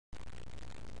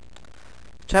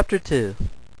Chapter 2.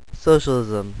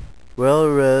 Socialism.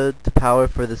 Railroad to power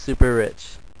for the super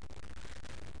rich.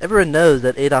 Everyone knows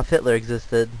that Adolf Hitler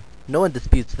existed. No one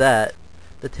disputes that.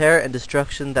 The terror and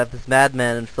destruction that this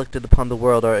madman inflicted upon the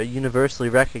world are universally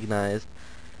recognized.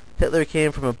 Hitler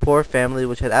came from a poor family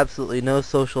which had absolutely no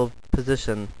social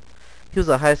position. He was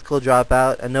a high school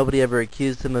dropout, and nobody ever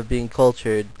accused him of being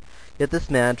cultured. Yet this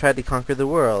man tried to conquer the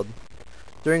world.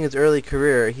 During his early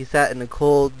career, he sat in a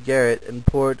cold garret and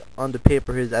poured onto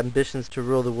paper his ambitions to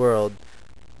rule the world.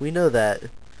 We know that.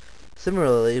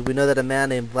 Similarly, we know that a man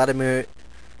named Vladimir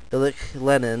Ilyich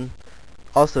Lenin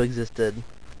also existed.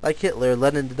 Like Hitler,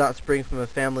 Lenin did not spring from a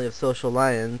family of social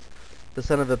lions, the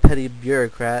son of a petty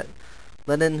bureaucrat.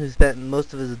 Lenin, who spent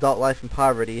most of his adult life in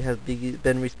poverty, has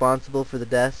been responsible for the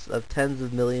deaths of tens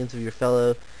of millions of your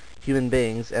fellow human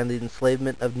beings and the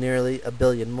enslavement of nearly a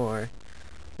billion more.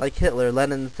 Like Hitler,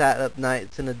 Lenin sat up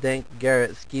nights in a dank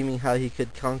garret scheming how he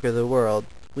could conquer the world.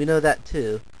 We know that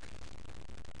too.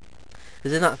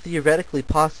 Is it not theoretically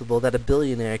possible that a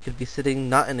billionaire could be sitting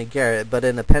not in a garret but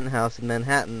in a penthouse in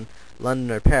Manhattan, London,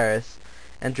 or Paris,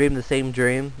 and dream the same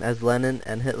dream as Lenin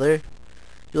and Hitler?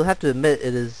 You'll have to admit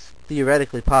it is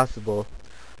theoretically possible.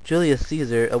 Julius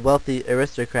Caesar, a wealthy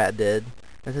aristocrat, did,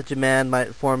 and such a man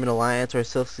might form an alliance or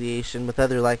association with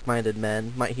other like-minded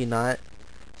men, might he not?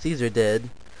 Caesar did.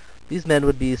 These men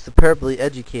would be superbly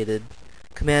educated,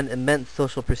 command immense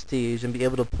social prestige, and be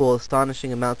able to pool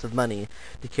astonishing amounts of money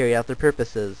to carry out their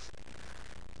purposes.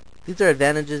 These are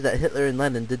advantages that Hitler and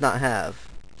Lenin did not have.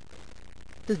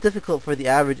 It is difficult for the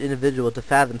average individual to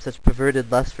fathom such perverted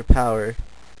lust for power.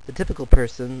 The typical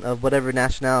person, of whatever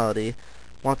nationality,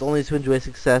 wants only to enjoy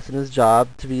success in his job,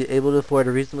 to be able to afford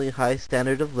a reasonably high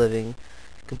standard of living,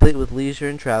 complete with leisure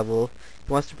and travel.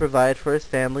 He wants to provide for his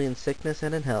family in sickness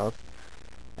and in health,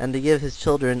 and to give his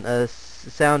children a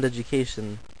sound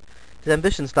education. His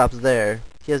ambition stops there.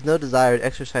 He has no desire to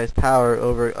exercise power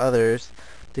over others,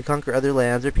 to conquer other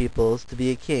lands or peoples, to be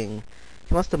a king.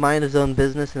 He wants to mind his own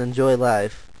business and enjoy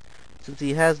life. Since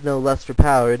he has no lust for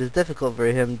power, it is difficult for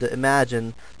him to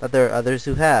imagine that there are others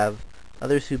who have,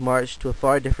 others who march to a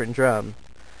far different drum.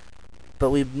 But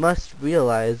we must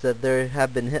realize that there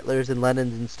have been Hitlers and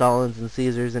Lenins and Stalins and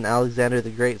Caesars and Alexander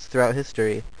the Greats throughout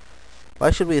history.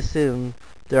 Why should we assume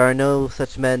there are no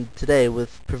such men today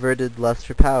with perverted lust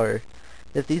for power?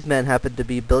 If these men happen to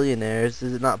be billionaires,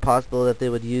 is it not possible that they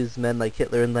would use men like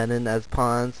Hitler and Lenin as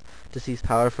pawns to seize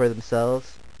power for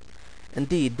themselves?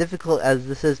 Indeed, difficult as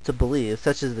this is to believe,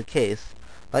 such is the case.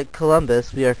 Like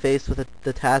Columbus, we are faced with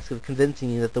the task of convincing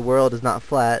you that the world is not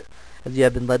flat, as you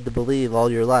have been led to believe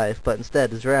all your life, but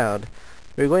instead is round.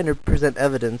 We are going to present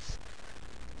evidence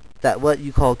that what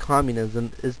you call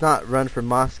communism is not run from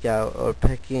Moscow or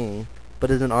Peking, but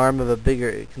is an arm of a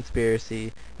bigger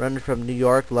conspiracy, run from New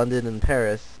York, London, and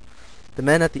Paris. The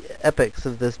men at the apex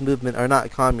of this movement are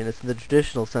not communists in the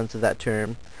traditional sense of that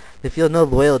term. They feel no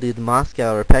loyalty to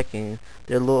Moscow or Peking.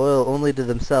 They are loyal only to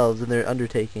themselves and their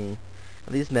undertaking.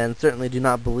 And these men certainly do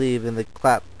not believe in the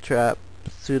claptrap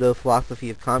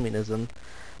pseudo-philosophy of communism.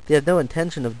 They have no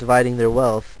intention of dividing their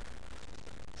wealth.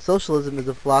 Socialism is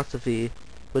a philosophy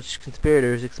which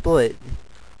conspirators exploit,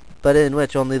 but in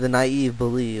which only the naive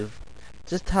believe.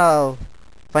 Just how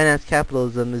finance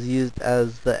capitalism is used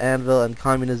as the anvil and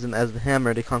communism as the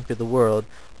hammer to conquer the world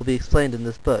will be explained in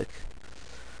this book.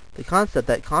 The concept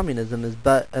that communism is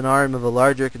but an arm of a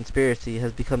larger conspiracy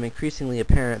has become increasingly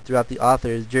apparent throughout the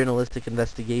author's journalistic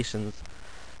investigations.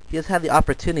 He has had the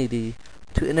opportunity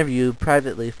to interview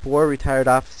privately 4 retired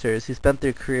officers who spent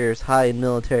their careers high in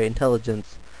military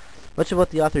intelligence. Much of what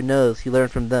the author knows he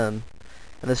learned from them,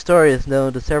 and the story is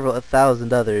known to several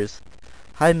thousand others.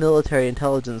 High military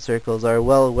intelligence circles are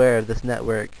well aware of this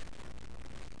network.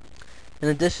 In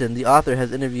addition, the author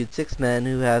has interviewed 6 men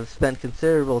who have spent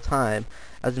considerable time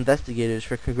as investigators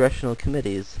for congressional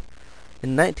committees.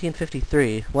 In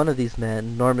 1953, one of these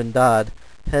men, Norman Dodd,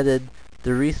 headed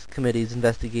the Reese Committee's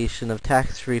investigation of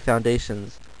tax-free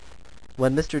foundations.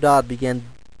 When Mr. Dodd began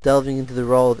delving into the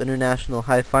role of international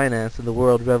high finance in the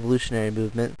world revolutionary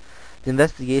movement, the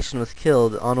investigation was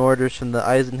killed on orders from the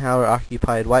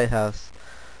Eisenhower-occupied White House.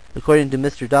 According to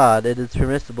Mr. Dodd, it is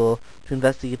permissible to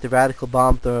investigate the radical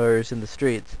bomb throwers in the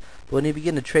streets, but when you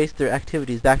begin to trace their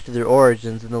activities back to their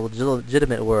origins in the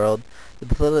legitimate world,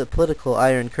 the political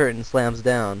Iron Curtain slams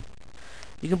down.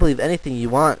 You can believe anything you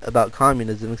want about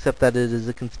communism except that it is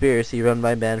a conspiracy run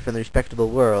by men from the respectable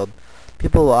world.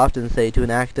 People will often say to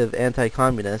an active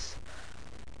anti-communist,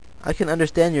 "I can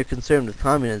understand your concern with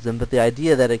communism, but the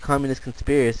idea that a communist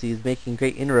conspiracy is making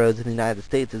great inroads in the United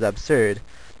States is absurd.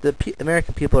 The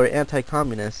American people are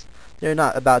anti-communist. They are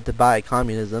not about to buy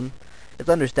communism. It's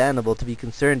understandable to be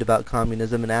concerned about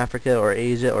communism in Africa or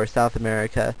Asia or South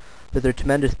America, with their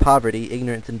tremendous poverty,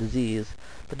 ignorance, and disease,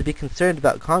 but to be concerned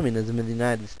about communism in the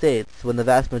United States, when the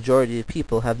vast majority of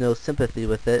people have no sympathy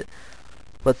with it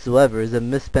whatsoever, is a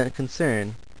misspent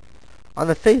concern. On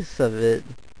the face of it,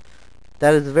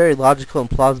 that is a very logical and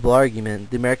plausible argument.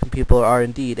 The American people are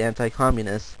indeed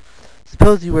anti-communist.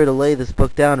 Suppose you were to lay this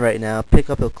book down right now, pick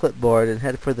up a clipboard, and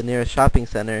head for the nearest shopping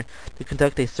center to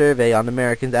conduct a survey on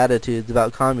Americans' attitudes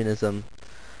about communism.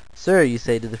 "Sir," you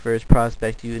say to the first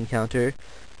prospect you encounter,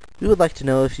 "we would like to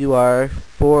know if you are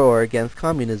for or against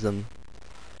communism."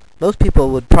 Most people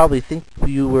would probably think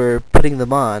you were putting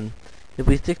them on. If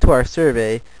we stick to our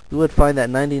survey, we would find that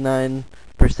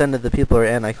 99% of the people are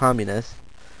anti-communist.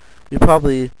 We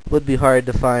probably would be hard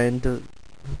put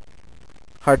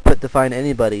to find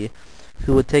anybody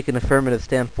who would take an affirmative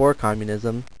stand for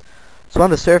communism. So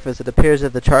on the surface, it appears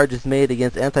that the charges made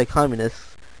against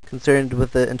anti-communists concerned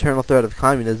with the internal threat of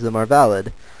communism are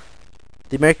valid.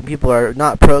 The American people are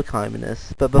not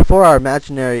pro-communist, but before our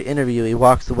imaginary interviewee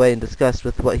walks away in disgust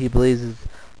with what he believes is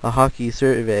a hockey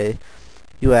survey,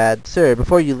 you add, "Sir,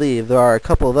 before you leave, there are a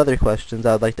couple of other questions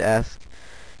I would like to ask.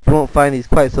 You won't find these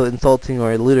quite so insulting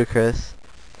or ludicrous.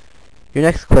 Your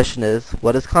next question is,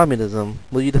 what is communism?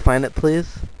 Will you define it,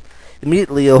 please?"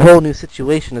 Immediately, a whole new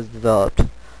situation is developed.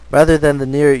 Rather than the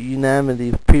near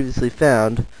unanimity previously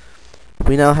found,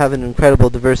 we now have an incredible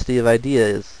diversity of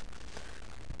ideas.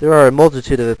 There are a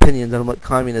multitude of opinions on what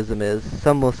communism is.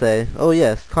 Some will say, "Oh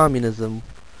yes, communism.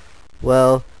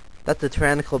 Well, that's a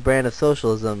tyrannical brand of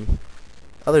socialism."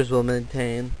 Others will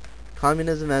maintain,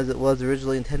 "Communism as it was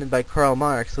originally intended by Karl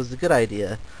Marx was a good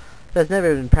idea. It has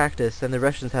never been practiced, and the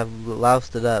Russians have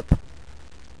loused it up."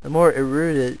 A more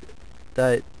erudite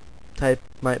type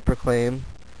might proclaim,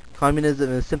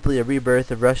 "Communism is simply a rebirth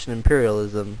of Russian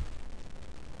imperialism."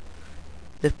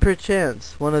 If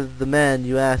perchance one of the men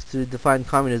you asked to define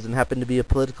communism happened to be a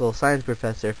political science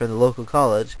professor from the local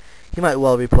college, he might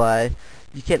well reply,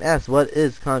 "You can't ask what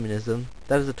is communism.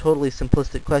 That is a totally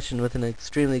simplistic question with an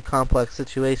extremely complex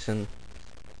situation."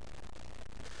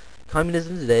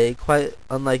 Communism today, quite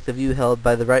unlike the view held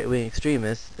by the right-wing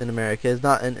extremists in America, is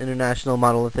not an international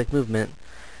monolithic movement.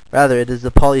 Rather, it is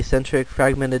a polycentric,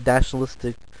 fragmented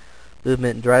nationalistic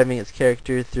movement deriving its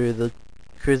character through the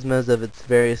charismas of its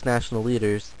various national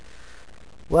leaders.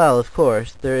 While, of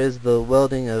course, there is the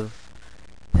welding of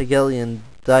Hegelian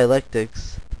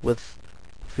dialectics with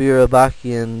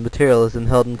Feuerbachian materialism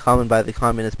held in common by the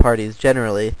communist parties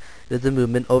generally, it is a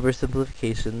movement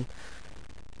oversimplification,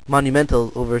 monumental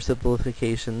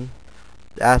oversimplification,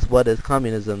 to ask what is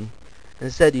communism.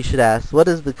 Instead, you should ask, what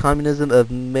is the communism of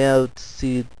Mao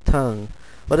Zedong?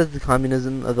 What is the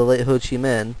communism of the late Ho Chi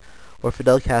Minh, or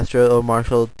Fidel Castro, or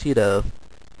Marshal Tito?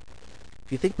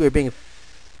 If you think we are being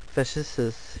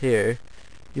facetious here,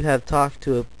 you have talked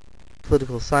to a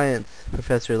political science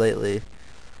professor lately,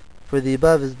 for the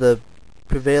above is the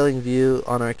prevailing view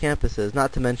on our campuses,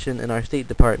 not to mention in our State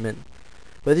Department.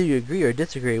 Whether you agree or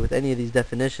disagree with any of these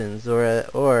definitions, or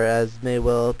as may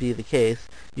well be the case,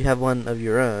 you have one of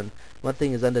your own, one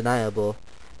thing is undeniable.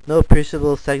 No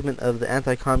appreciable segment of the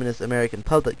anti-communist American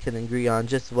public can agree on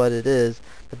just what it is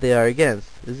that they are against.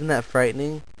 Isn't that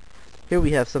frightening? Here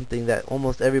we have something that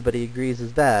almost everybody agrees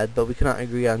is bad, but we cannot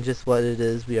agree on just what it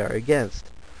is we are against.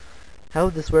 How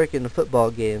would this work in a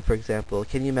football game, for example?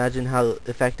 Can you imagine how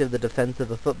effective the defense of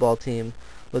a football team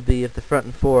would be if the front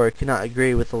and four could not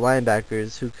agree with the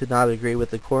linebackers, who could not agree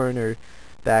with the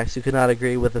cornerbacks, who could not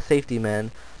agree with the safety men,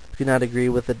 who could not agree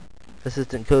with the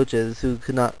assistant coaches, who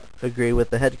could not agree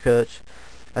with the head coach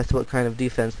as to what kind of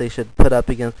defense they should put up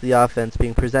against the offense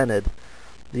being presented?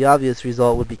 The obvious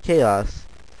result would be chaos.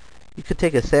 You could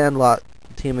take a sandlot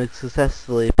team and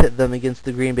successfully pit them against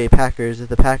the Green Bay Packers if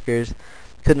the Packers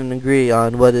couldn't agree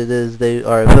on what it is they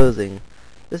are opposing.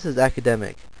 This is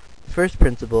academic. The first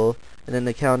principle in an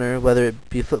encounter, whether it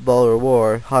be football or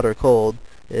war, hot or cold,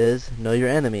 is know your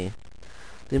enemy.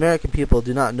 The American people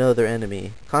do not know their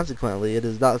enemy. Consequently, it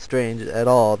is not strange at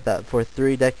all that for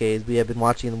 3 decades we have been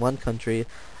watching one country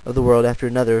of the world after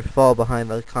another fall behind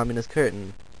the communist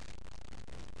curtain.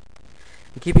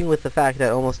 In keeping with the fact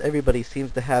that almost everybody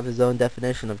seems to have his own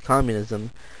definition of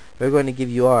communism, we are going to give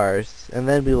you ours, and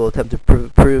then we will attempt to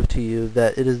prove to you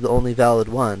that it is the only valid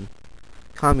one.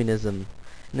 Communism.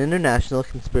 An international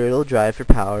conspiratorial drive for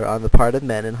power on the part of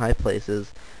men in high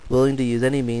places, willing to use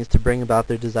any means to bring about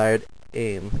their desired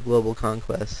aim, global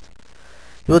conquest.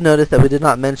 You will notice that we did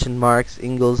not mention Marx,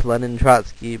 Engels, Lenin,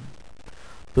 Trotsky,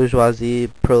 bourgeoisie,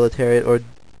 proletariat, or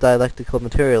dialectical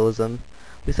materialism.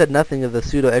 We said nothing of the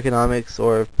pseudo-economics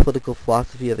or political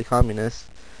philosophy of the communists.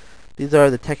 These are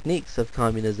the techniques of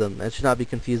communism, and should not be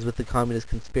confused with the communist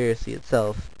conspiracy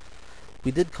itself.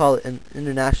 We did call it an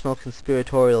international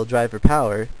conspiratorial drive for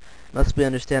power. Unless we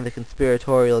understand the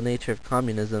conspiratorial nature of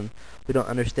communism, we don't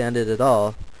understand it at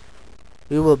all.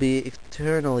 We will be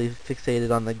eternally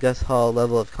fixated on the Gus Hall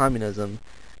level of communism,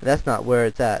 and that's not where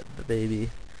it's at, baby.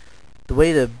 The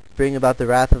way to bring about the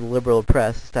wrath of the liberal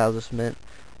press establishment,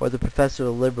 or the professor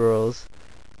liberals,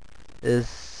 is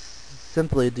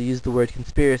simply to use the word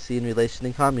conspiracy in relation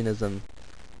to communism.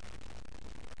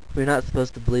 We're not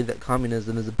supposed to believe that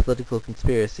communism is a political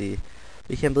conspiracy.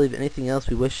 We can believe anything else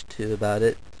we wish to about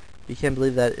it. We can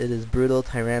believe that it is brutal,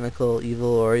 tyrannical, evil,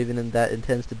 or even that it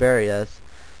intends to bury us,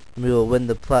 and we will win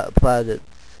the plaudits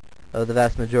of the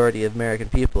vast majority of American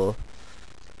people.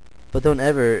 But don't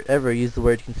ever use the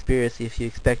word conspiracy if you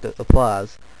expect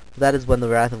applause, for that is when the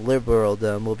wrath of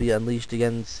liberaldom will be unleashed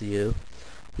against you.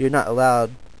 We are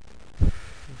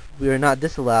not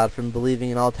disallowed from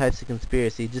believing in all types of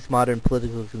conspiracy, just modern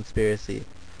political conspiracy.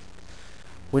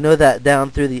 We know that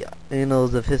down through the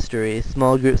annals of history,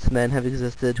 small groups of men have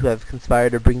existed who have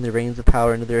conspired to bring the reins of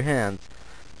power into their hands.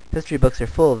 History books are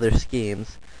full of their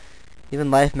schemes. Even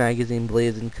Life magazine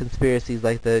believes in conspiracies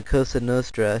like the Cosa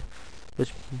Nostra,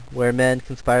 where men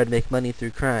conspire to make money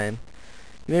through crime.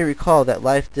 You may recall that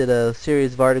Life did a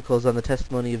series of articles on the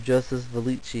testimony of Joseph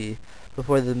Velici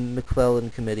before the McClellan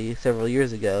Committee several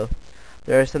years ago.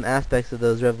 There are some aspects of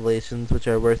those revelations which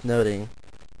are worth noting.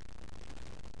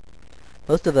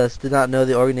 Most of us did not know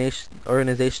the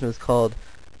organization was called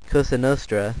Cosa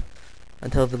Nostra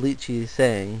until Velici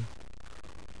sang.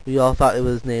 We all thought it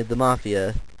was named the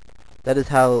Mafia. That is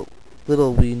how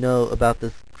little we know about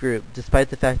this group, despite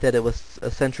the fact that it was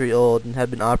a century old and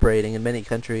had been operating in many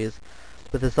countries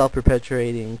with a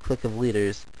self-perpetuating clique of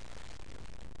leaders.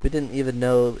 We didn't even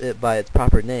know it by its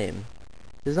proper name.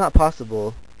 It is not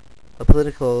possible a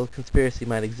political conspiracy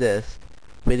might exist,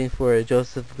 waiting for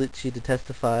Joseph Velici to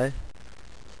testify.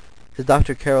 Is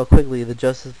Dr. Carroll Quigley the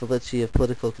Joseph Velici of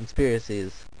political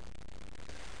conspiracies?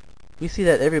 We see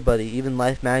that everybody, even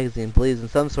Life magazine, believes in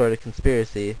some sort of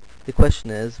conspiracy. The question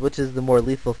is, which is the more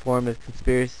lethal form of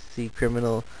conspiracy,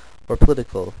 criminal or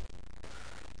political?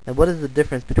 And what is the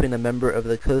difference between a member of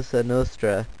the Cosa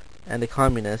Nostra and a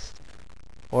communist,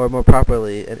 or more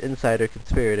properly, an insider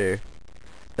conspirator?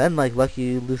 Men like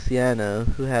Lucky Luciano,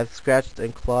 who have scratched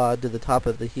and clawed to the top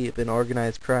of the heap in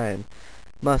organized crime,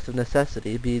 must of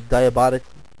necessity be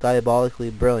diabolically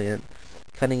brilliant,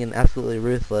 cunning and absolutely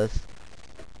ruthless.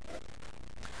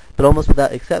 But almost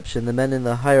without exception, the men in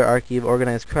the hierarchy of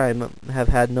organized crime have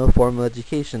had no formal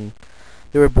education.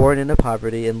 They were born into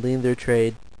poverty and learned their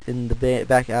trade in the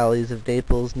back alleys of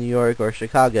Naples, New York, or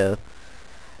Chicago.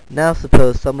 Now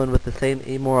suppose someone with the same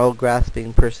amoral,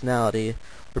 grasping personality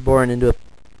were born into a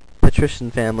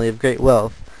patrician family of great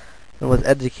wealth, and was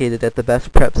educated at the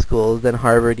best prep schools, then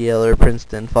Harvard, Yale, or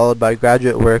Princeton, followed by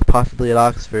graduate work possibly at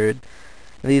Oxford.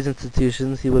 In these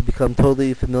institutions he would become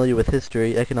totally familiar with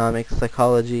history, economics,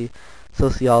 psychology,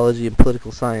 sociology, and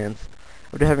political science,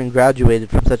 after having graduated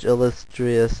from such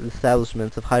illustrious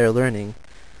establishments of higher learning.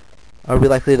 Are we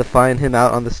likely to find him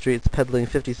out on the streets peddling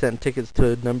 50-cent tickets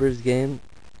to a numbers game?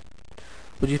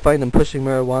 Would you find him pushing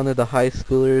marijuana to high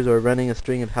schoolers or running a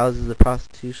string of houses of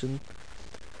prostitution?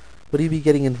 Would he be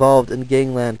getting involved in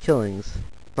gangland killings?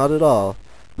 Not at all.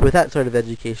 With that sort of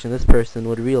education, this person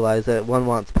would realize that one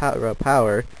wants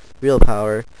power, real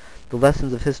power. The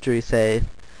lessons of history say,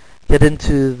 get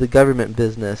into the government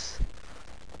business,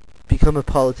 become a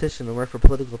politician and work for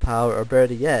political power, or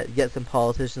better yet, get some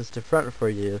politicians to front for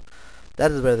you.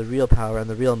 That is where the real power and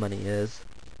the real money is.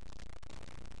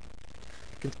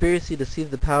 Conspiracy to seize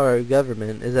the power of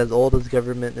government is as old as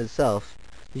government itself.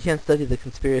 You can't study the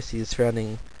conspiracies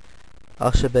surrounding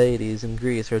Alcibiades in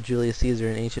Greece or Julius Caesar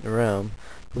in ancient Rome,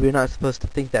 but we are not supposed to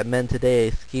think that men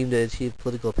today scheme to achieve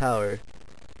political power.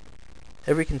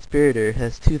 Every conspirator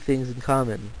has two things in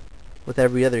common with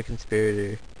every other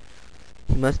conspirator.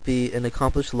 He must be an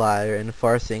accomplished liar and a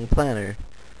far-seeing planner.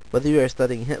 Whether you are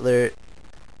studying Hitler,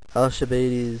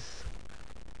 Alcibiades,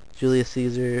 Julius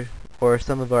Caesar, or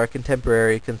some of our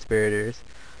contemporary conspirators,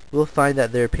 you will find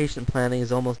that their patient planning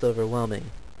is almost overwhelming.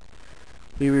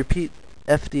 We repeat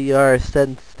FDR's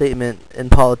statement in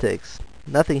politics.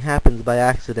 Nothing happens by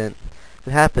accident. If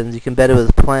it happens, you can bet it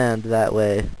was planned that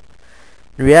way.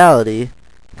 In reality,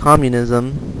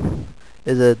 communism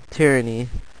is a tyranny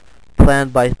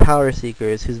planned by power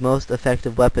seekers whose most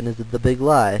effective weapon is the big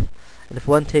lie. And if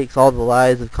one takes all the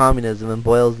lies of communism and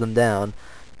boils them down,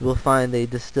 you will find they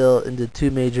distill into two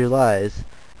major lies,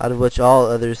 out of which all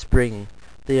others spring.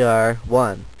 They are,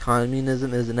 1.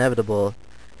 Communism is inevitable,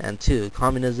 And 2.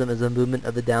 Communism is a movement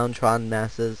of the downtrodden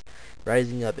masses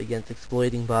rising up against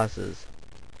exploiting bosses.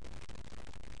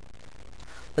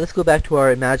 Let us go back to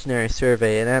our imaginary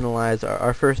survey and analyze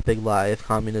our first big lie of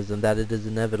communism, that it is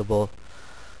inevitable.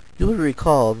 You will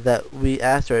recall that we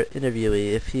asked our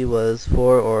interviewee if he was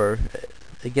for or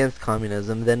against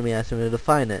communism, then we asked him to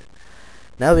define it.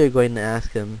 Now we are going to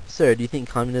ask him, "Sir, do you think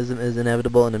communism is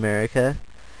inevitable in America?"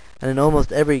 And in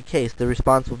almost every case the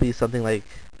response will be something like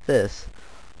this: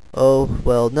 "Oh,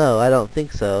 well, no, I don't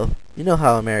think so. You know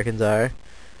how Americans are.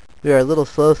 We are a little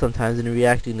slow sometimes in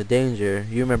reacting to danger.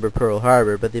 You remember Pearl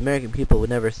Harbor, but the American people would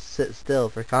never sit still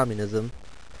for communism."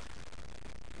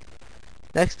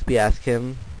 Next we ask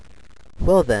him,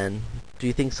 "Well then, do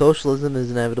you think socialism is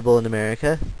inevitable in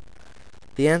America?"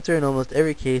 The answer in almost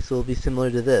every case will be similar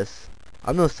to this: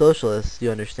 "I'm no socialist, you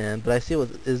understand, but I see what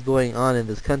is going on in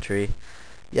this country.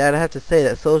 Yet I have to say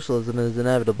that socialism is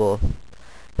inevitable."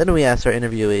 Then we ask our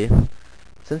interviewee,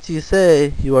 "Since you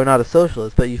say you are not a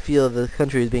socialist, but you feel the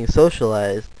country is being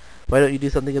socialized, why don't you do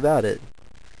something about it?"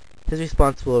 His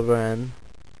response will run,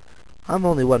 "I'm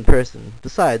only one person.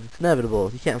 Besides, it's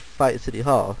inevitable. You can't fight City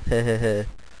Hall. Heh heh heh.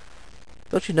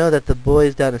 Don't you know that the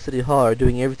boys down at City Hall are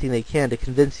doing everything they can to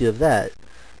convince you of that?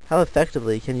 How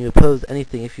effectively can you oppose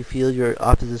anything if you feel your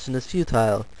opposition is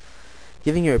futile?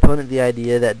 Giving your opponent the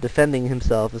idea that defending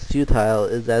himself is futile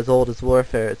is as old as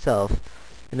warfare itself.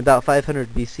 In about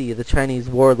 500 BC, the Chinese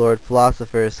warlord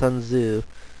philosopher Sun Tzu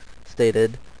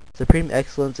stated, 'Supreme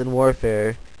excellence in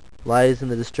warfare lies in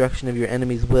the destruction of your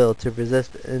enemy's will to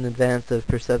resist in advance of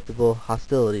perceptible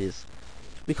hostilities.'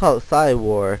 We call it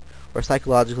Psy-war, or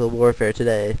psychological warfare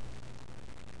today.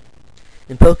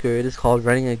 In poker, it is called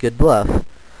running a good bluff.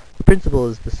 The principle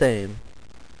is the same.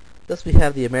 Thus we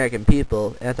have the American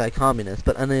people, anti-communist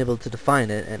but unable to define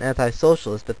it, and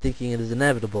anti-socialist but thinking it is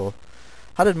inevitable.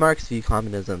 How did Marx view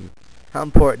communism? How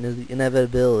important is the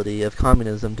inevitability of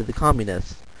communism to the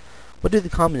communists? What do the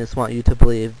communists want you to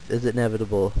believe is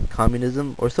inevitable,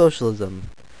 communism or socialism?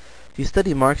 If you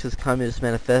study Marx's Communist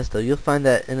Manifesto, you'll find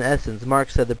that, in essence,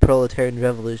 Marx said the proletarian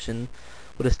revolution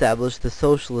would establish the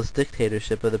socialist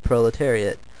dictatorship of the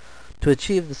proletariat. To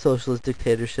achieve the socialist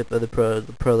dictatorship of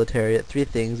the proletariat, 3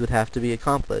 things would have to be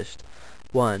accomplished.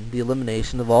 1. The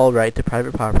elimination of all right to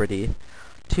private property.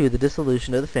 2. The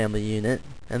dissolution of the family unit.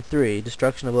 And 3.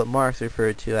 Destruction of what Marx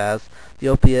referred to as the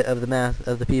opiate of the mass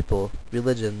of the people,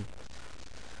 religion.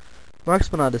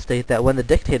 Marx went on to state that when the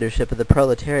dictatorship of the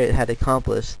proletariat had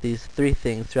accomplished these 3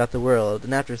 things throughout the world,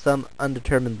 and after some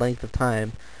undetermined length of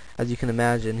time, as you can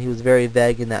imagine, he was very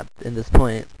vague in this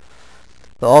point,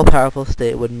 the all-powerful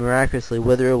state would miraculously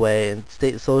wither away and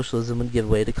state socialism would give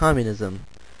way to communism.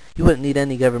 You wouldn't need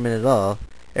any government at all.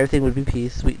 Everything would be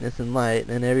peace, sweetness, and light,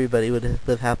 and everybody would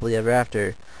live happily ever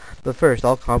after. But first,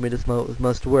 all communists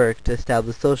must work to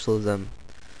establish socialism.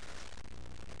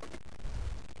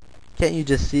 Can't you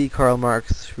just see Karl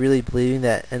Marx really believing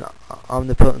that an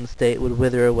omnipotent state would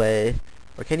wither away?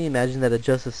 Or can you imagine that a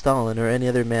Joseph Stalin or any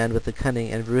other man with the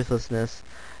cunning and ruthlessness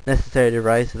necessary to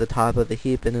rise to the top of the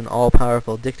heap in an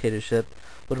all-powerful dictatorship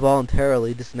would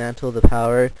voluntarily dismantle the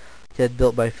power he had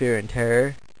built by fear and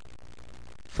terror?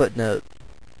 Footnote.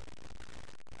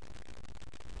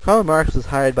 Karl Marx was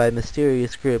hired by a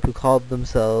mysterious group who called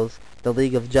themselves the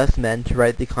League of Just Men to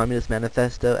write the Communist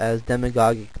Manifesto as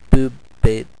demagogic boob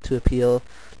bait to appeal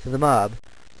to the mob.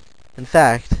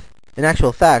 In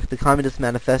actual fact, the Communist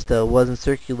Manifesto was in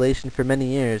circulation for many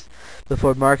years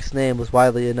before Marx's name was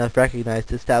widely enough recognized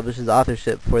to establish his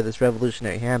authorship for this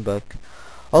revolutionary handbook.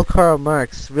 All Karl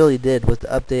Marx really did was to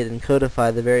update and codify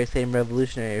the very same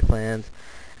revolutionary plans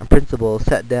and principles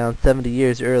set down 70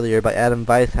 years earlier by Adam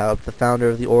Weishaupt, the founder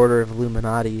of the Order of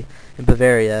Illuminati in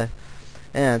Bavaria,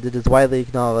 and it is widely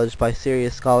acknowledged by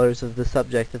serious scholars of the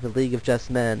subject that the League of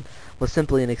Just Men was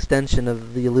simply an extension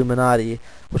of the Illuminati,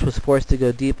 which was forced to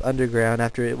go deep underground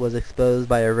after it was exposed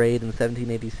by a raid in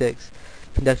 1786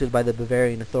 conducted by the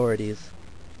Bavarian authorities.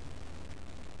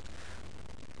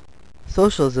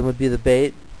 Socialism would be the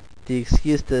bait, the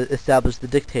excuse to establish the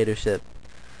dictatorship.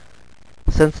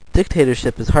 Since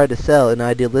dictatorship is hard to sell in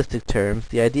idealistic terms,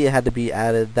 the idea had to be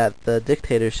added that the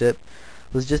dictatorship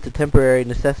was just a temporary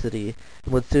necessity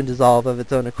and would soon dissolve of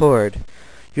its own accord.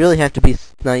 You really have to be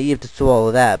naive to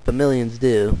swallow that, but millions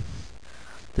do.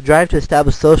 The drive to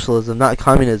establish socialism, not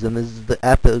communism, is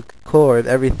at the core of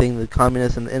everything the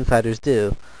communists and the insiders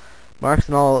do. Marx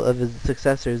and all of his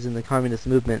successors in the communist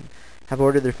movement have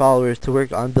ordered their followers to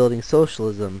work on building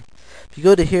socialism. If you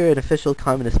go to hear an official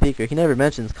communist speaker, he never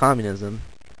mentions communism.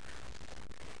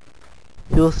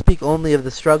 He will speak only of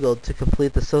the struggle to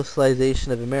complete the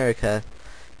socialization of America.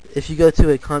 If you go to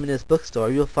a communist bookstore,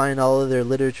 you'll find all of their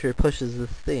literature pushes this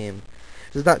theme.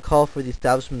 It does not call for the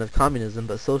establishment of communism,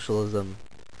 but socialism.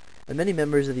 And many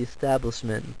members of the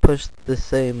establishment push the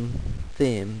same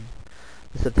theme.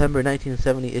 The September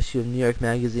 1970 issue of New York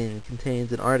Magazine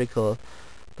contains an article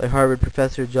by Harvard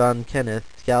professor John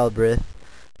Kenneth Galbraith,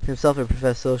 himself a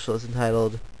professed socialist,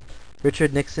 entitled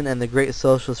Richard Nixon and the Great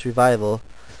Socialist Revival.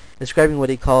 Describing what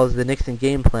he calls the Nixon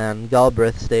game plan,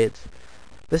 Galbraith states,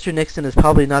 Mr. Nixon is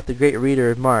probably not the great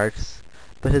reader of Marx,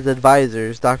 but his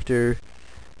advisers, Dr.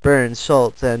 Burns,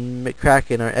 Schultz, and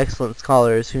McCracken, are excellent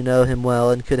scholars who know him well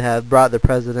and could have brought the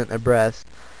president abreast,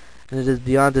 and it is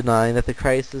beyond denying that the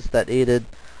crisis that aided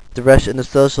the rush into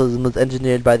socialism was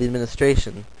engineered by the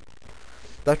administration.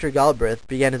 Dr. Galbraith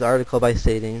began his article by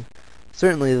stating,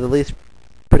 certainly the least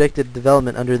predicted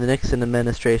development under the Nixon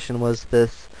administration was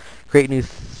this great new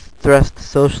thrust to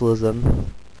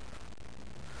socialism.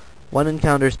 One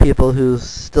encounters people who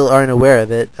still aren't aware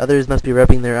of it, others must be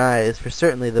rubbing their eyes, for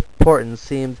certainly the portents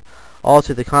seemed all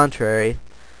to the contrary.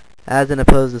 As in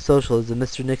opposed to socialism,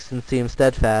 Mr. Nixon seemed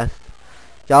steadfast.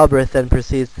 Galbraith then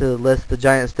proceeds to list the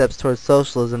giant steps towards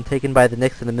socialism taken by the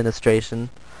Nixon administration.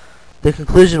 The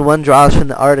conclusion one draws from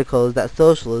the article is that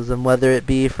socialism, whether it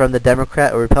be from the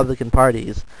Democrat or Republican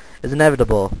parties, is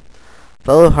inevitable.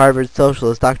 Fellow Harvard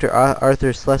socialist Dr.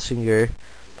 Arthur Schlesinger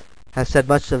has said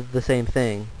much of the same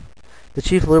thing. The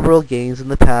chief liberal gains in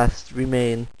the past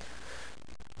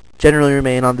generally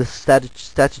remain on the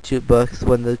statute books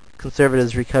when the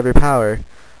conservatives recover power.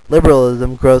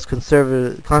 Liberalism grows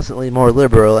constantly more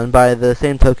liberal, and by the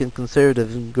same token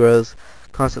conservatism grows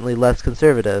constantly less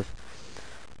conservative.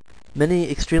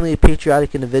 Many extremely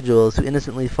patriotic individuals who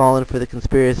innocently fallen for the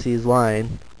conspiracy's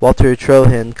line, Walter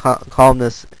Trohan,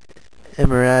 columnist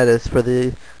emeritus for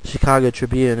the Chicago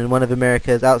Tribune and one of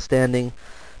America's outstanding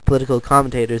political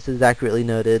commentators, is accurately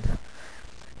noted.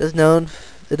 It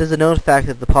is a known fact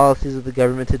that the policies of the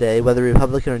government today, whether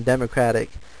Republican or Democratic,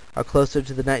 are closer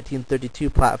to the 1932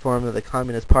 platform of the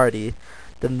Communist Party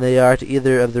than they are to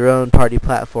either of their own party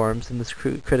platforms in this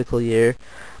critical year.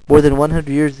 More than 100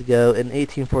 years ago, in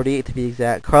 1848 to be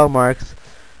exact, Karl Marx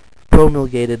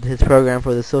promulgated his program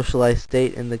for the socialized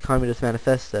state in the Communist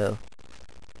Manifesto.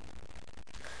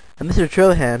 And Mr.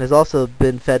 Trohan has also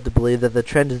been fed to believe that the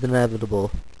trend is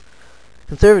inevitable.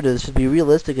 Conservatives should be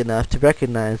realistic enough to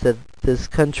recognize that this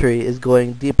country is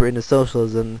going deeper into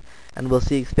socialism and will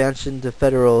see expansion to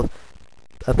federal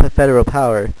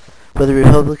power, whether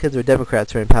Republicans or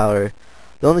Democrats are in power.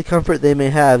 The only comfort they may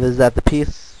have is that the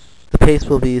pace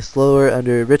will be slower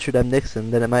under Richard M.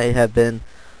 Nixon than it might have been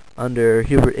under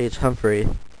Hubert H. Humphrey.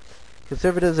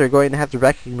 Conservatives are going to have to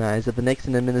recognize that the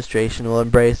Nixon administration will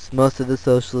embrace most of the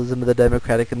socialism of the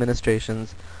Democratic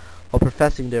administrations while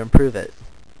professing to improve it.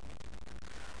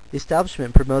 The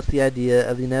establishment promotes the idea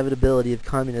of the inevitability of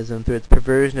communism through its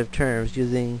perversion of terms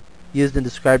used in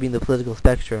describing the political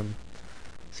spectrum.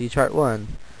 See Chart 1.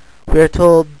 We are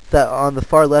told that on the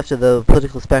far left of the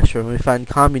political spectrum we find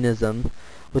communism,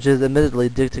 which is admittedly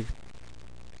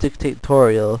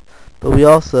dictatorial, but we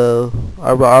are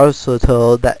also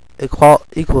told that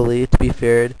equally to be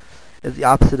feared is the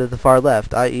opposite of the far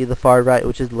left, i.e. the far right,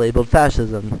 which is labeled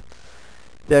fascism.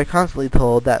 We are constantly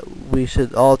told that we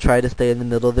should all try to stay in the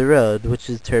middle of the road, which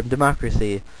is termed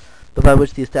democracy, but by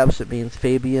which the establishment means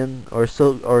Fabian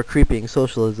or creeping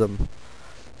socialism.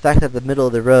 The fact that the middle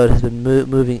of the road has been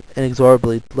moving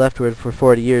inexorably leftward for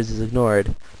 40 years is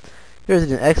ignored. Here is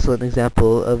an excellent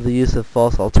example of the use of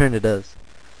false alternatives.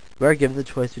 We are given the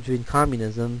choice between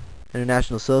communism,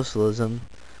 international socialism,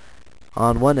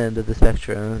 on one end of the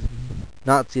spectrum,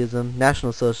 Nazism,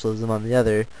 National Socialism on the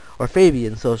other, or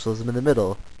Fabian socialism in the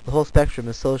middle. The whole spectrum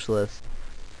is socialist.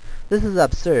 This is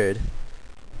absurd.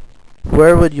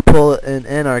 Where would you put an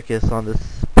anarchist on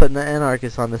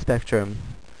the spectrum?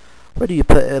 Where do you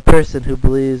put a person who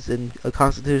believes in a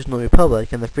constitutional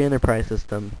republic and the free enterprise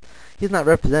system? He is not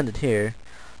represented here.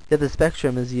 Yet the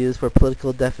spectrum is used for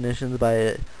political definitions by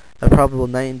a probable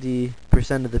 90%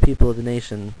 of the people of the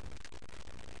nation.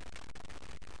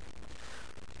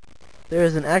 There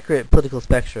is an accurate political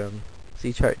spectrum.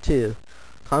 See Chart 2.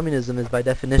 Communism is by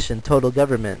definition total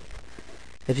government.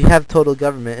 If you have total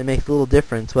government, it makes little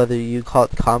difference whether you call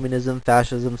it communism,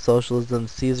 fascism, socialism,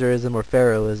 Caesarism, or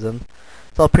Pharaohism.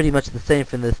 It's all pretty much the same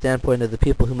from the standpoint of the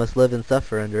people who must live and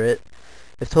suffer under it.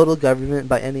 If total government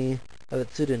by any of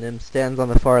its pseudonyms stands on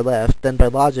the far left, then by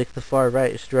logic the far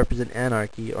right should represent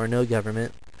anarchy or no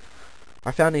government.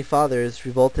 Our founding fathers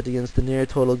revolted against the near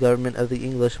total government of the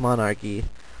English monarchy,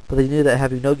 but they knew that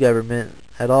having no government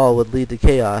at all would lead to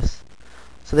chaos.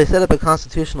 So they set up a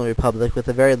constitutional republic with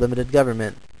a very limited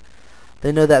government.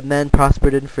 They know that men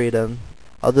prospered in freedom,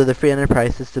 Although the free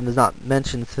enterprise system is not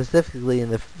mentioned specifically in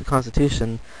the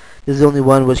Constitution, it is the only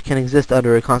one which can exist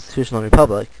under a constitutional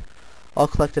republic. All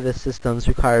collectivist systems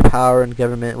require power and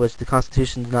government which the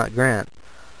Constitution does not grant.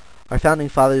 Our founding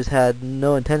fathers had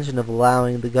no intention of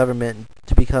allowing the government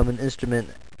to become an instrument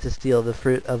to steal the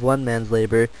fruit of one man's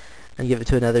labor and give it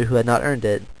to another who had not earned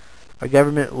it. Our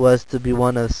government was to be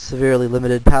one of severely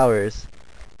limited powers.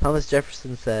 Thomas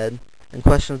Jefferson said, "In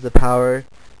questions of power,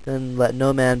 then let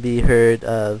no man be heard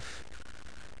of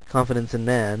confidence in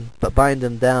man, but bind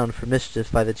him down for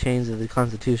mischief by the chains of the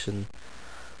Constitution."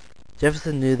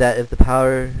 Jefferson knew that if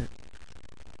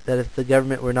the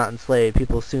government were not enslaved,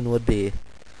 people soon would be.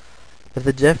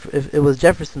 If it was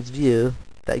Jefferson's view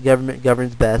that government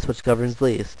governs best which governs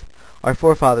least, our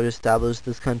forefathers established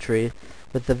this country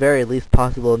with the very least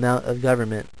possible amount of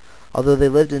government. Although they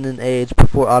lived in an age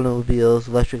before automobiles,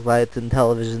 electric lights, and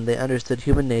television, they understood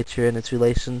human nature and its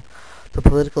relation to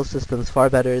political systems far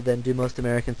better than do most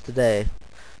Americans today.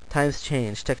 Times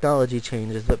change, technology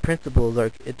changes, but principles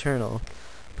are eternal.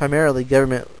 Primarily,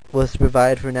 government was to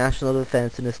provide for national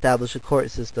defense and establish a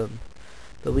court system.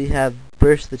 But we have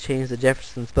burst the chains that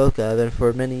Jefferson spoke of, and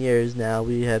for many years now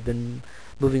we have been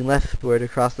moving leftward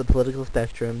across the political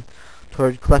spectrum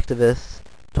toward collectivist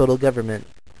total government.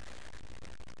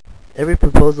 Every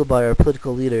proposal by our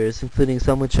political leaders, including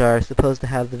some which are supposed to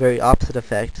have the very opposite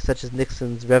effect, such as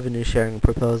Nixon's revenue-sharing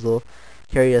proposal,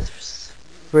 carry us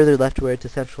further leftward to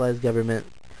centralized government.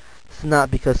 This is not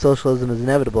because socialism is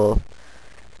inevitable.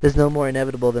 It is no more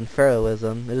inevitable than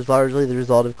Pharaohism. It is largely the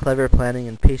result of clever planning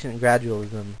and patient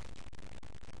gradualism.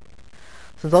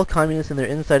 Since all communists and their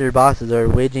insider bosses are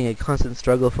waging a constant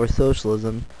struggle for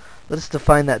socialism, let us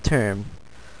define that term.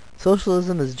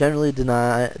 Socialism is generally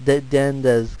defined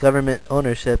as government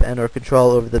ownership and or control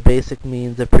over the basic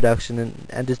means of production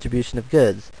and distribution of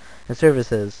goods and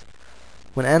services.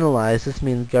 When analyzed, this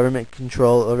means government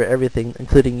control over everything,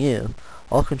 including you.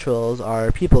 All controls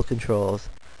are people controls.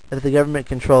 If the government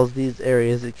controls these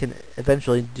areas, it can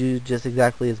eventually do just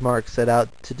exactly as Marx set out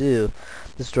to do: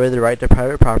 destroy the right to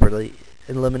private property,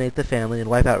 eliminate the family, and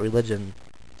wipe out religion.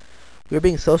 We are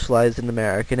being socialized in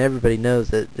America, and everybody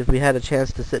knows it. If we had a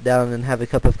chance to sit down and have a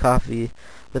cup of coffee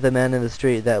with a man in the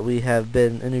street that we have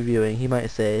been interviewing, he might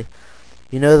say,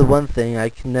 "You know, the one thing I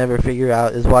can never figure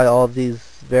out is why all of these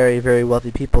very, very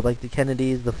wealthy people like the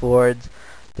Kennedys, the Fords,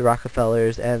 the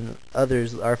Rockefellers, and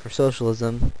others are for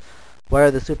socialism. Why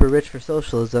are the super rich for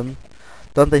socialism?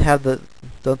 Don't they have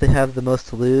the most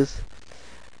to lose?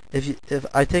 If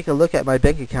I take a look at my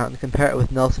bank account and compare it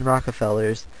with Nelson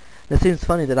Rockefeller's, it seems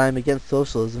funny that I am against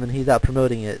socialism and he's out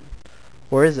promoting it.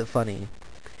 Or is it funny?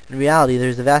 In reality, there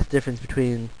is a vast difference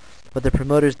between what the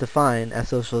promoters define as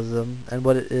socialism and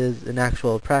what it is in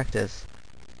actual practice.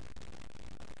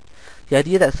 The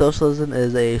idea that socialism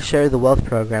is a share the wealth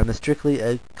program is strictly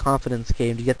a confidence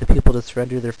game to get the people to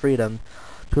surrender their freedom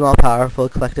to an all-powerful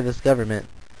collectivist government.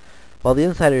 While the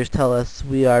insiders tell us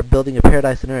we are building a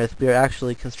paradise on earth, we are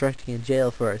actually constructing a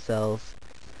jail for ourselves.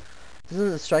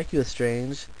 Doesn't it strike you as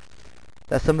strange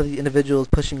that some of the individuals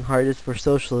pushing hardest for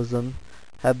socialism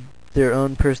have their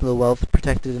own personal wealth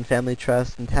protected in family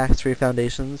trusts and tax-free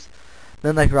foundations?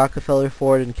 Men like Rockefeller,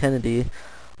 Ford, and Kennedy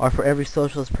are for every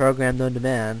socialist program known to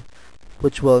man,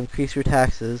 which will increase your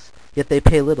taxes, yet they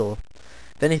pay little,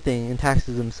 if anything, in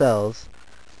taxes themselves.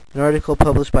 An article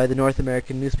published by the North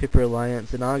American Newspaper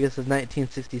Alliance in August of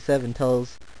 1967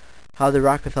 tells how the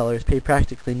Rockefellers pay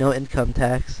practically no income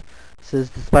taxes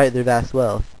despite their vast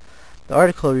wealth. The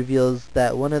article reveals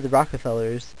that one of the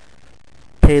Rockefellers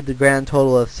paid the grand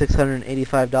total of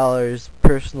 $685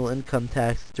 personal income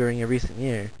tax during a recent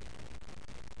year.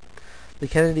 The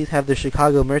Kennedys have their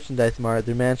Chicago Merchandise Mart,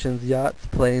 their mansions, yachts,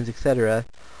 planes, etc.,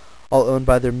 all owned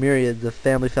by their myriads of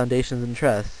family foundations and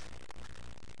trusts.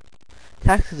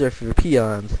 Taxes are for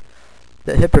peons.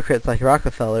 That hypocrites like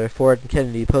Rockefeller, Ford, and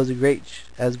Kennedy pose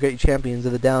as great champions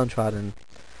of the downtrodden.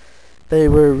 They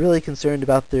were really concerned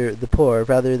about the poor,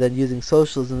 rather than using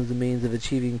socialism as a means of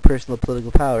achieving personal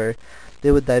political power.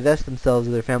 They would divest themselves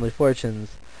of their family fortunes.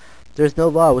 There is no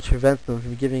law which prevents them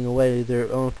from giving away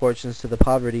their own fortunes to the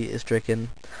poverty-stricken.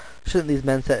 Shouldn't these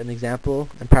men set an example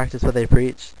and practice what they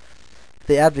preach? If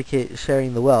they advocate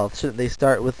sharing the wealth, shouldn't they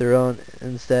start with their own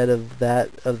instead of that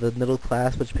of the middle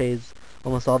class, which pays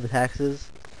almost all the taxes?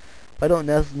 Why don't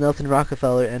Nelson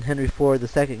Rockefeller and Henry Ford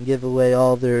II give away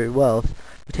all their wealth,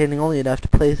 retaining only enough to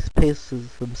pace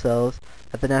themselves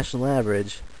at the national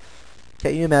average?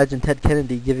 Can't you imagine Ted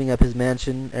Kennedy giving up his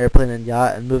mansion, airplane, and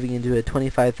yacht and moving into a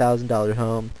 $25,000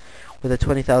 home with a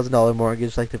 $20,000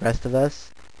 mortgage like the rest of us?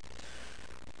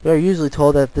 We are usually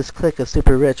told that this clique of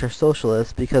super rich are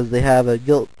socialists because they have a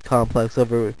guilt complex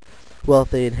over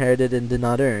wealth they inherited and did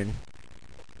not earn.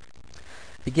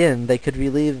 Again, they could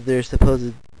relieve their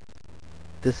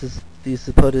these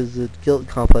supposed guilt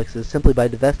complexes simply by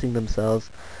divesting themselves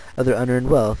of their unearned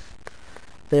wealth.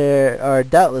 There are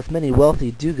doubtless many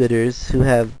wealthy do-gooders who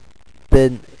have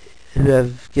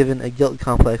given a guilt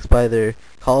complex by their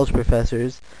college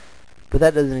professors, but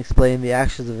that doesn't explain the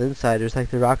actions of insiders like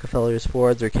the Rockefellers,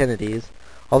 Fords, or Kennedys.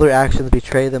 All their actions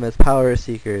betray them as power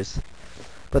seekers.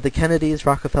 But the Kennedys,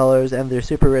 Rockefellers, and their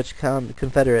super-rich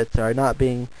confederates are not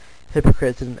being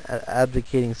hypocrites in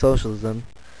advocating socialism.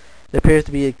 It appears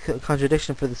to be a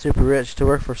contradiction for the super-rich to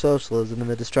work for socialism and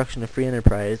the destruction of free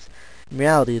enterprise. In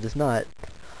reality, it is not.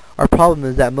 Our problem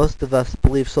is that most of us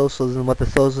believe socialism what the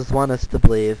socialists want us to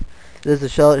believe. It is the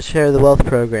share the wealth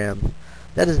program.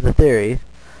 That is the theory.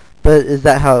 But is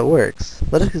that how it works?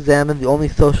 Let us examine the only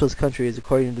socialist countries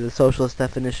according to the socialist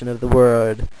definition of the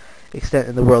word extent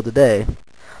in the world today.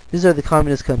 These are the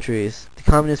communist countries. The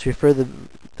communists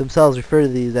themselves refer to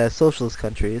these as socialist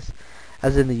countries,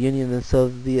 as in the Union and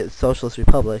Soviet Socialist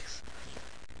Republics.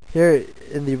 Here,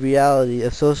 in the reality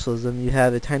of socialism, you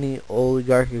have a tiny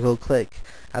oligarchical clique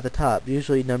at the top,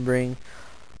 usually numbering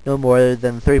no more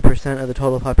than 3% of the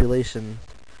total population,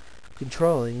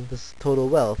 controlling this total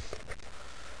wealth,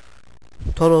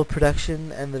 total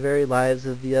production, and the very lives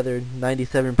of the other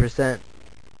 97%.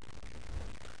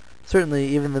 Certainly,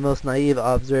 even the most naive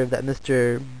observe that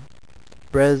Mr.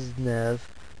 Brezhnev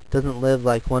doesn't live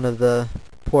like one of the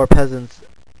poor peasants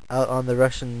out on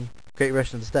the Great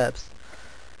Russian steppes.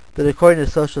 But according to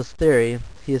socialist theory,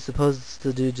 he is supposed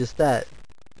to do just that.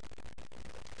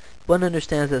 One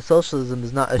understands that socialism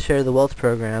is not a share the wealth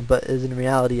program, but is in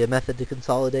reality a method to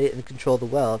consolidate and control the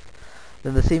wealth.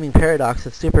 Then the seeming paradox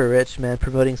of super-rich men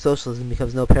promoting socialism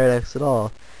becomes no paradox at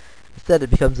all. Instead,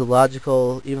 it becomes the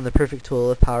logical, even the perfect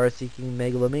tool of power-seeking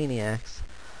megalomaniacs.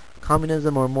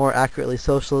 Communism, or more accurately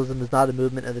socialism, is not a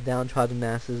movement of the downtrodden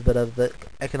masses, but of the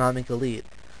economic elite.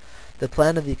 The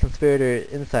plan of the conspirator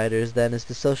insiders, then, is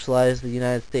to socialize the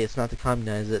United States, not to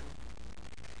communize it.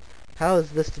 How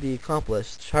is this to be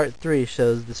accomplished? Chart 3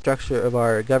 shows the structure of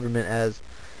our government as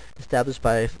established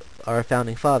by our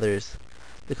founding fathers.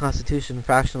 The Constitution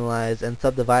fractionalized and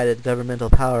subdivided governmental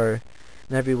power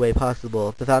in every way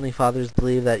possible. The founding fathers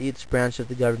believed that each branch of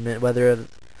the government, whether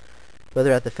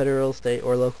at the federal, state,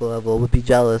 or local level, would be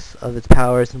jealous of its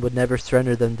powers and would never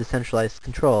surrender them to centralized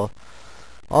control.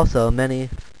 Also, many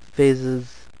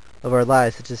phases of our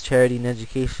lives, such as charity and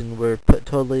education, were put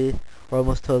totally, or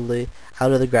almost totally,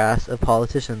 out of the grasp of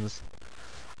politicians.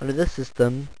 Under this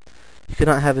system, you could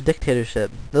not have a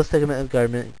dictatorship. No segment of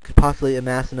government could possibly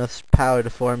amass enough power to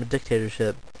form a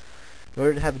dictatorship. In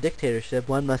order to have a dictatorship,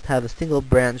 one must have a single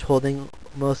branch holding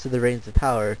most of the reins of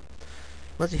power.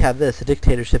 Once you have this, a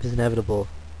dictatorship is inevitable.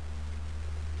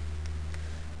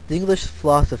 The English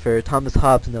philosopher Thomas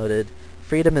Hobbes noted,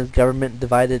 "Freedom is government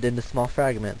divided into small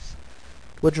fragments."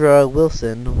 Woodrow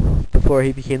Wilson, before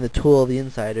he became the tool of the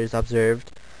insiders,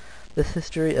 observed, "This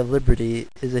history of liberty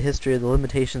is a history of the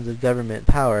limitations of government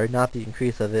power, not the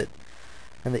increase of it."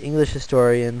 And the English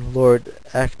historian Lord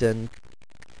Acton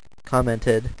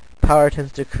commented, "Power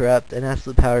tends to corrupt, and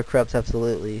absolute power corrupts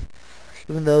absolutely."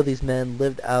 Even though these men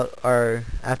lived out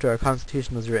after our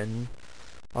Constitution was written,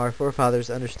 our forefathers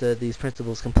understood these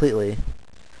principles completely.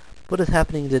 What is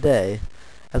happening today?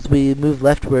 As we move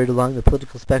leftward along the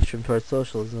political spectrum towards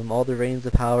socialism, all the reins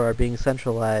of power are being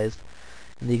centralized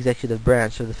in the executive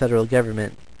branch of the federal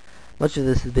government. Much of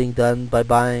this is being done by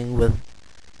buying with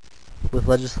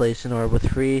legislation or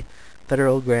with free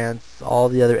federal grants all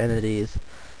the other entities.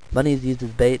 Money is used as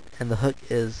bait, and the hook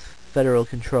is federal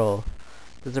control.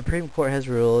 The Supreme Court has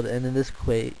ruled, and in this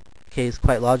case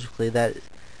quite logically, that it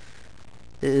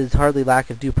is hardly lack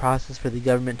of due process for the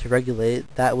government to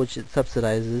regulate that which it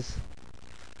subsidizes.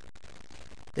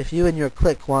 If you and your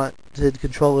clique wanted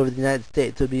control over the United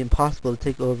States, it would be impossible to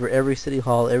take over every city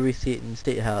hall, every seat in the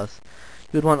State House.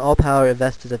 You would want all power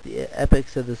invested at the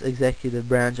apex of this executive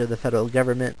branch of the federal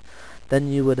government. Then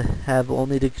you would have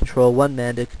only to control one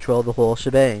man to control the whole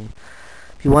shebang.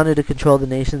 If you wanted to control the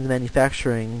nation's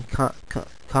manufacturing,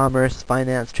 commerce,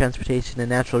 finance, transportation, and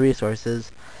natural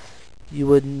resources, you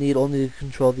would need only to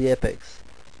control the apex,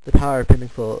 the power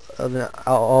pinnacle of an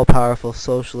all-powerful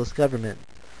socialist government.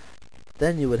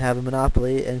 Then you would have a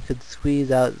monopoly and could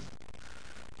squeeze out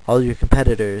all your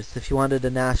competitors. If you wanted a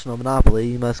national monopoly,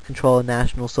 you must control a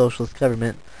national socialist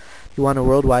government. If you want a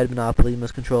worldwide monopoly, you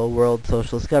must control a world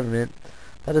socialist government.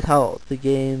 That is how the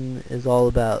game is all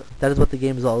about. That is what the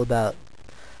game is all about.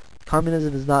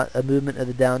 Communism is not a movement of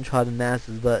the downtrodden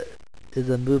masses, but is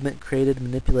a movement created,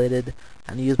 manipulated,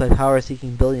 and used by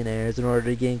power-seeking billionaires in order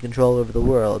to gain control over the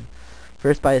world.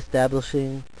 First by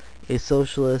establishing a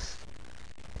socialist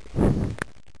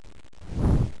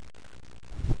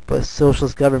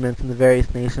governments in the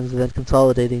various nations, and then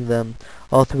consolidating them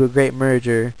all through a great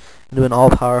merger into an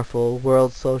all-powerful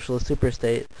world socialist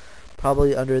superstate,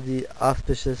 probably under the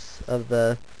auspices of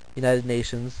the United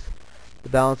Nations. The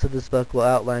balance of this book will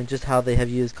outline just how they have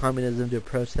used communism to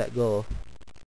approach that goal.